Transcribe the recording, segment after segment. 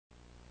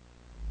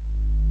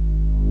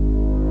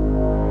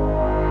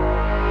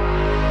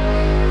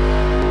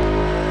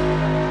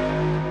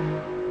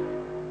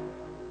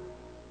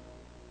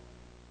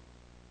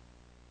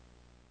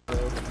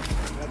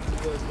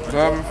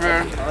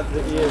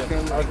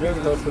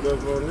Niggas go to that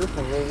road, this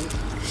one, baby.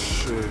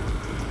 Shit.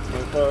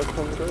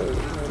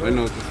 They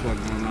know what the fuck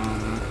going on,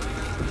 man.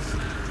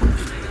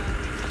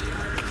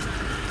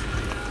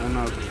 They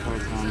know what the fuck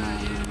going on,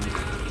 man.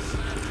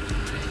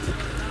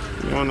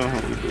 You don't know how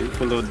we do. We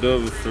put a little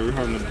dove for we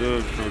having a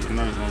dove for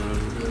tonight, man.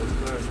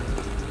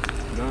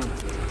 Done.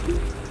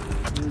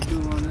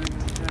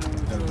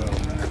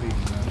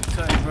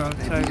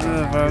 Tight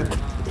good, bro.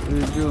 What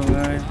you doing,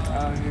 man?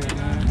 Out here,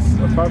 man.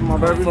 What's up, my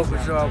baby? Fuck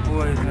with y'all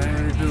boys, man.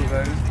 What you do,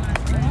 baby?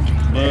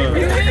 You hear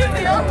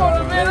me? I'm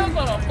gonna, man, I'm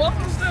gonna fuck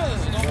them still.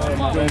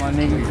 My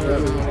niggas,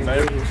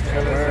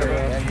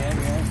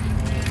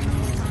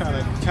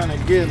 Kinda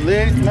get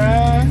lit,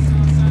 man.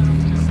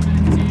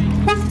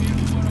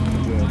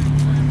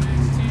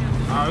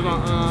 Alright, we're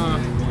gonna,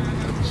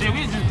 shit,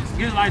 we just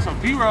get like some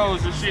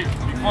B-rolls and shit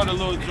before the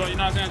little joint, you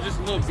know what I'm saying? Just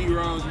little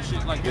B-rolls and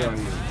shit like that.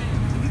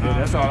 Yeah,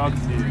 that's all I'm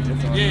seeing.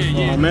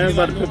 Yeah. My man's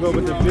about to pick up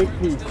with the big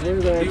piece.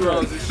 Where's that?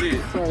 B-rolls and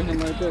shit. Sorry, him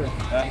right there.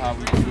 That's how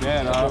we do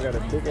that, I got a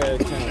big ass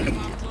can.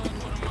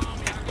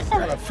 I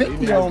got a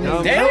 50 on me.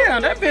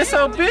 Damn, that bitch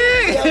so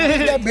big.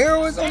 That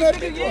barrel is on that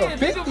big one.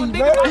 50,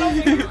 bro.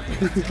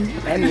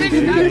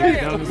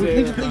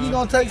 Nigga think you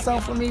gonna take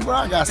something from me, bro?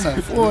 I got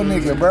something for a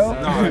nigga, bro.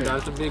 No,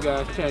 that's a big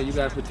ass can. You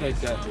gotta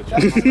protect that bitch.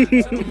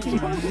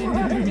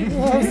 You know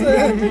what I'm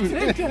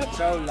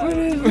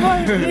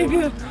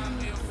saying?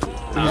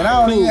 Man, I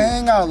don't even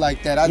hang out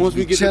like that. I once just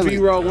we be get chilling. the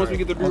B-roll, we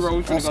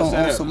finna go set on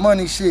up. some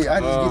money shit. I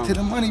just get to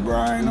the money, bro.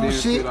 I ain't no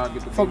shit.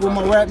 Fuck with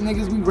my rap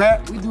niggas. We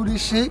rap. We do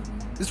this shit.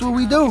 This what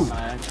we do.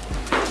 I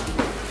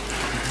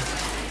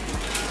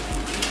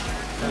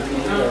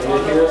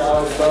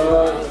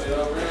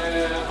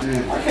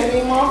can't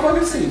even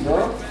motherfucking see,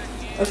 bro.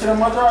 That shit on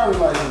my driver's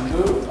license,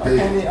 dude.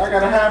 I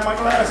gotta have my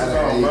glasses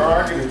on, bro.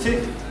 I get a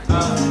ticket.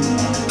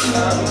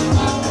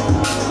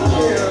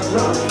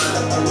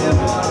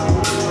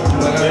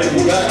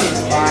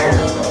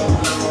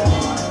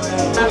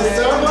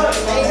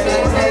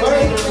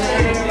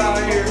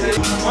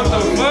 What the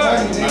fuck?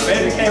 My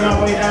baby came all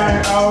the way down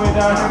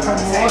here from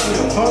Milwaukee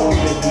to fuck with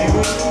this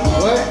nigga.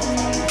 What?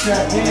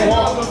 Tap in.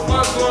 What the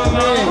fuck going on?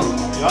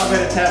 Y'all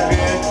better tap in.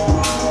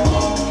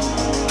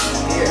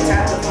 Yeah,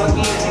 tap the fuck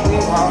in, nigga.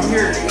 While I'm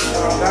here, nigga.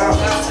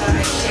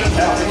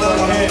 Tap the fuck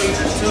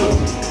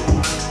in.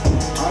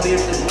 Only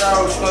if the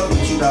bros fuck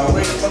with you, though.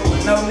 They fuck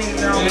with no niggas,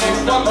 they don't fuck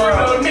with the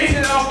bros.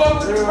 Nigga, don't fuck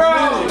with the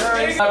bros.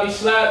 I be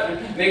slapping,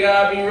 nigga, I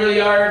be really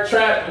out here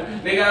trapping.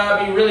 Nigga,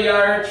 I be really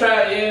out here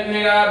trapping. Yeah,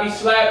 nigga, I be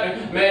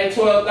slapping. Made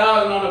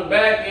 12,000 on the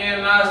back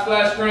end, and I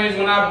splash screens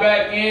when I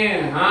back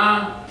in,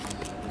 huh?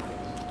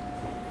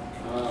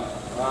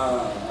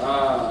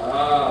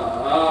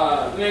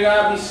 Nigga,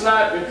 I be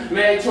slapping.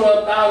 Made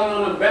 12,000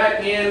 on the back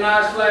end, and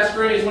I splash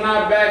screens when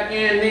I back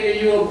in.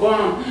 Nigga, you a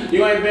bum.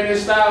 You ain't been in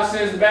style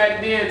since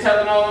back then.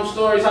 Telling all them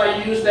stories how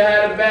you used to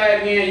have a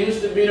bag in.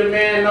 Used to be the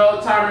man, the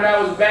old timer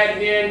that was back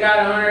then.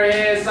 Got 100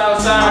 heads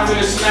outside. I'm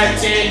finna smack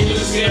 10. You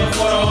just get a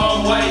photo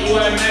of white. You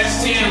at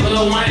max 10.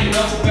 Lil Wayne,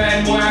 duffel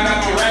bag boy. I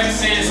got my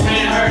racks in.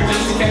 Spin hurt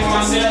just in case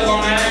my sales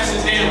on an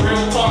accident.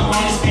 Real talk, I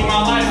don't speak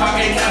my life.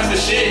 I can't cap the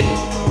shit.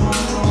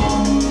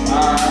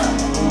 Alright.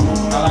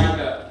 I like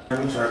that. Let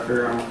me try to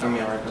figure out. I'm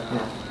coming in right now. Come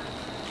on.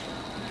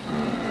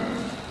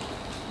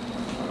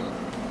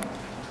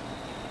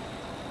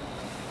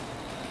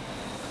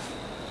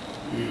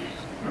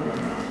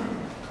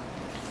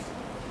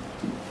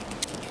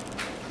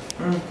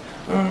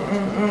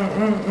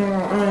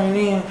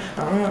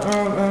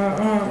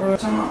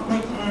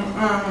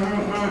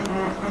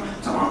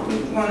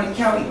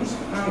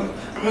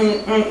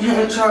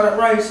 Try to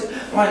race it.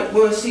 White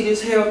boy see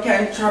this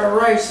Hellcat, try to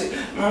race it.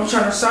 I'm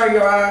trying to serve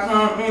your eyes.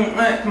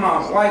 Come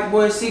on. White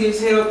boy see this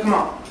hell, come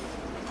on.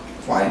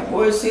 White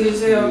boy see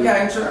this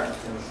Hellcat, try.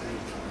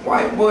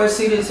 White boy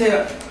see this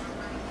hell.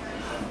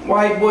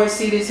 White boy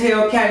see this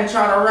Hellcat and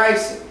try to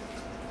race it.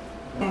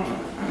 I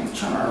ain't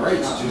trying to race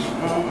it.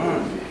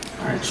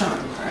 I ain't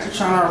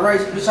trying to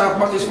race it. Bitch, I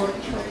bought this for.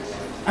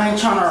 I ain't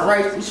trying to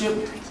race, bitch.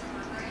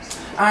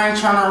 I ain't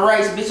trying to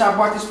race, bitch. I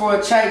bought this for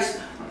a chase.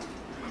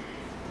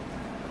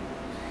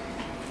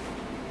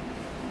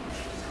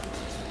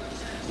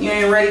 You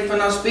ain't ready for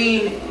no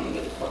speed, nigga.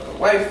 Get the fuck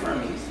away from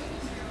me.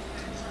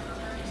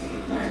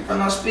 You ain't for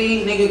no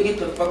speed, nigga. Get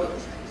the fuck up.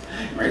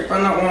 Ready for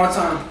no one more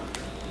time.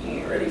 You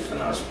ain't ready for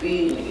no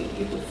speed, nigga.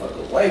 Get the fuck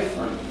away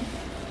from me.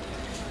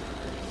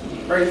 You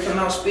ain't ready for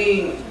no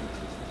speed.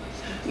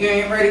 You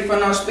ain't ready for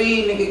no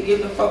speed, nigga.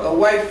 Get the fuck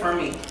away from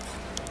me.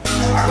 I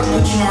could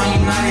put you on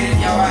United if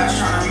your ass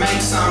trying to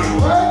make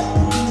something.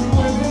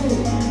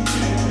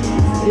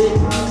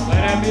 Let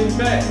that bitch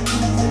back.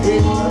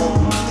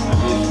 That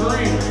bitch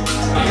screaming.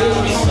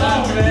 Nigga, be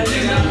slapping, man.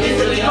 Nigga, it's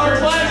really hard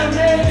platinum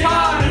every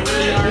time,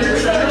 man.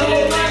 It's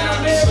really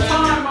platinum every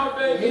time, my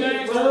baby. I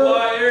ain't gonna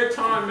lie, every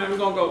time, man. We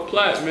gonna go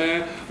plat,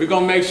 man. We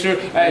gonna make sure,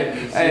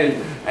 hey,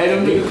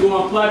 them niggas go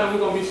on platinum, we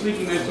gonna be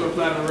sleeping next to a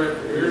platinum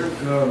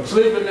record.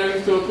 Sleeping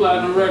next to a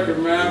platinum record,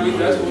 man.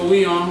 That's what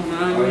we on,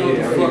 man. You know what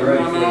the fuck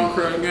going on,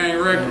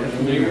 CrudGang records,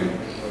 nigga.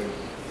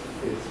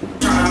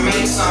 Tryna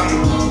make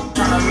something,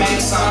 be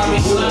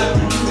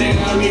slapping.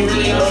 Nigga, I be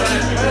really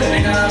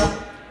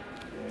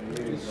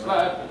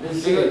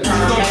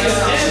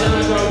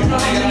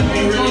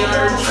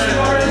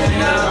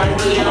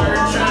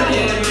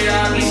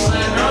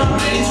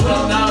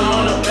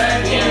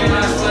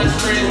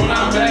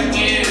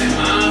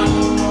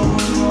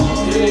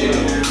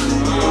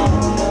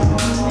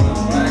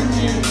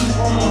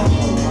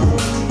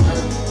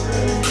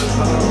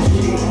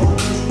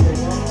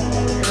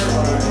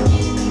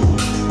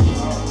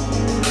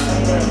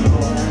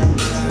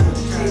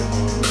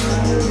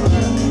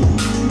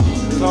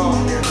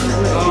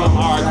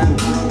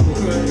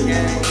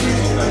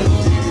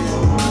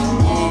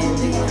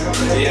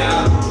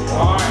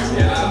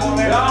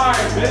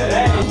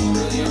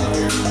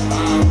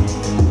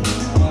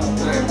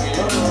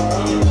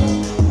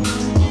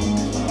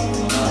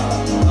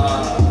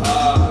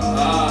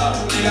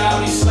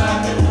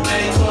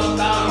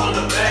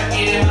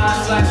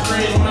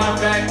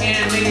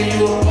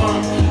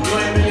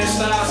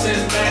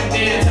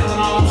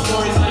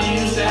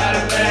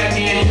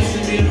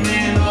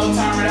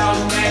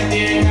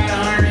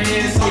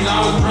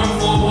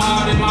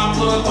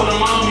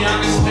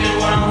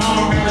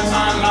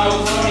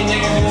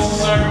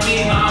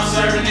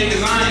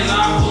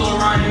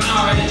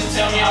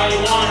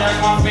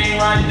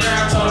right there.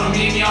 I told him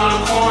meet me on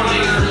the corner.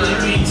 Niggas really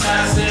be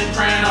testing,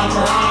 praying on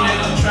Corona.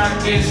 Nigga, track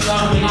this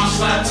stuff, we gon'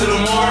 slap to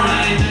the morning.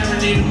 I ain't never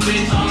need a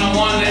bitch, I'm the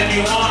one that be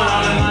on.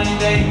 On a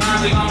 90-day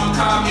project, I'ma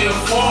copy a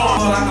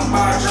form. All I can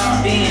buy drop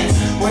bins.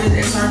 What is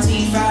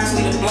SRT fast?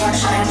 Leave the block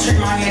shit. I don't trick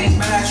my head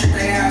bad, trick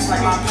they ass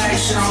like my pay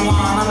shit on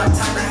one. I'm the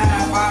type to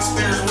have 5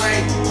 spinners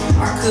weight.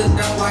 I cooked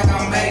up like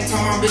I'm baked.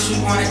 Told my bitch we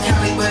going to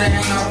Cali, but it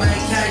ain't no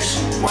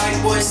vacation. White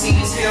boy see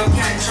this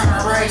Hellcat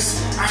tryna race.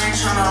 I ain't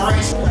tryna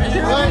race.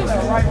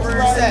 Right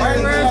where it's at.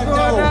 Right where it's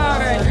going down.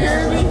 You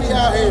hear me? We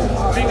out here.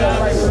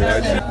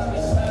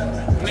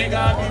 Nigga,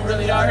 I be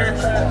really out here.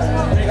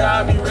 Nigga,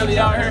 I be really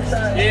out here.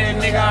 Yeah,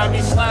 nigga, I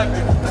be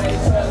slapping.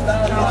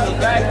 On the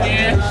back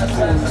end.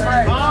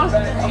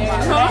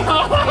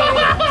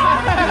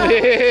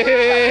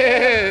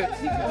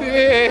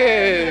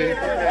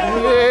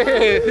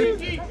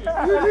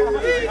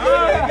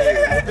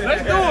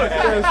 Let's do it.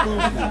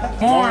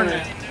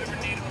 Warning.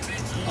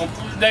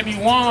 They be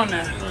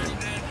warning.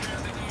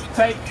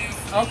 Take,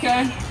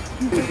 okay.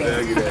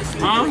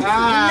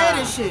 Ah.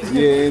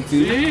 Yeah, Auntie.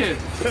 Yeah.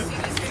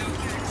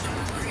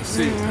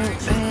 See.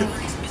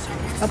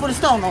 I put a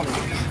stone on it.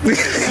 Be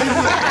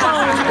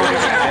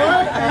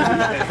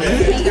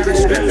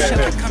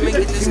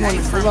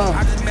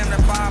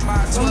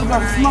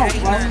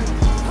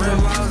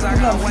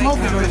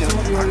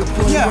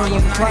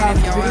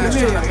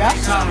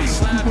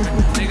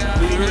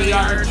really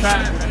out here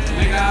trapping.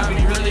 Nigga, I be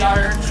really out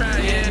here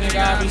trapping. Yeah, nigga,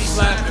 I be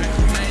slapping.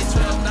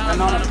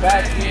 And on the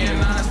back end,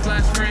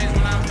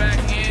 when I'm back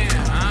in.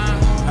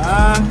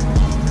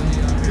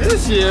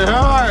 This shit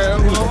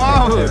hard.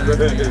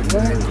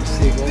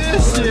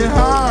 This shit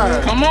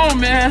hard. Come on,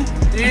 man.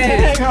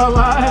 Yeah. Ain't gonna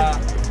lie.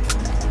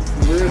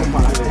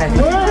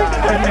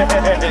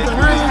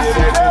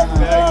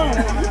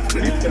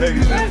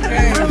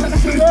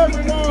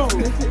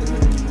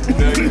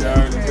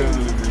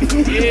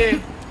 Yeah.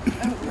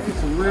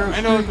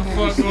 I know what the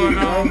fuck going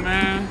on,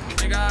 man.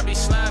 Nigga, I be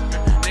slapping.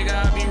 Nigga, I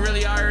be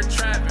really out here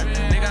trapping.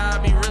 Nigga, I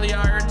be really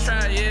out here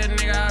trapping. Yeah,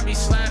 nigga, I be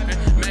slapping.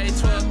 Made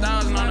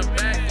 12,000 on the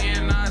back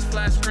end. Now it's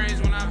flat screens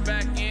when I'm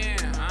back